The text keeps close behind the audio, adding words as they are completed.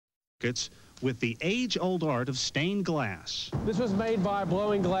with the age-old art of stained glass. This was made by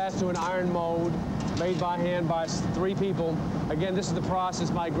blowing glass to an iron mold, made by hand by 3 people. Again, this is the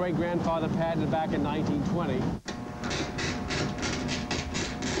process my great-grandfather patented back in 1920.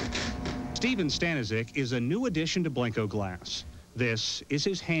 Stevan Stanisic is a new addition to Blenko Glass. This is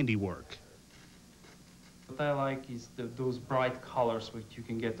his handiwork. What I like is those bright colors which you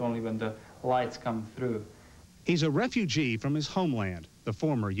can get only when the lights come through. He's a refugee from his homeland, the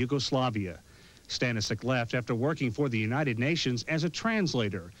former Yugoslavia. Stanisic left after working for the United Nations as a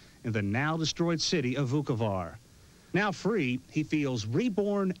translator in the now-destroyed city of Vukovar. Now free, he feels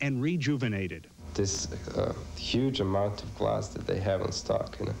reborn and rejuvenated. This huge amount of glass that they have in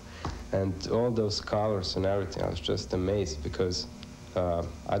stock, and all those colors and everything, I was just amazed because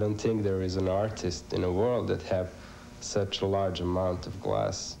I don't think there is an artist in the world that have such a large amount of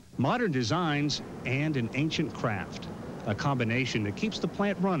glass. Modern designs and an ancient craft, a combination that keeps the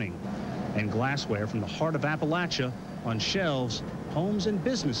plant running, and glassware from the heart of Appalachia on shelves, homes and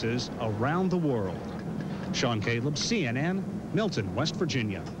businesses around the world. Sean Caleb, CNN, Milton, West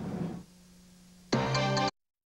Virginia.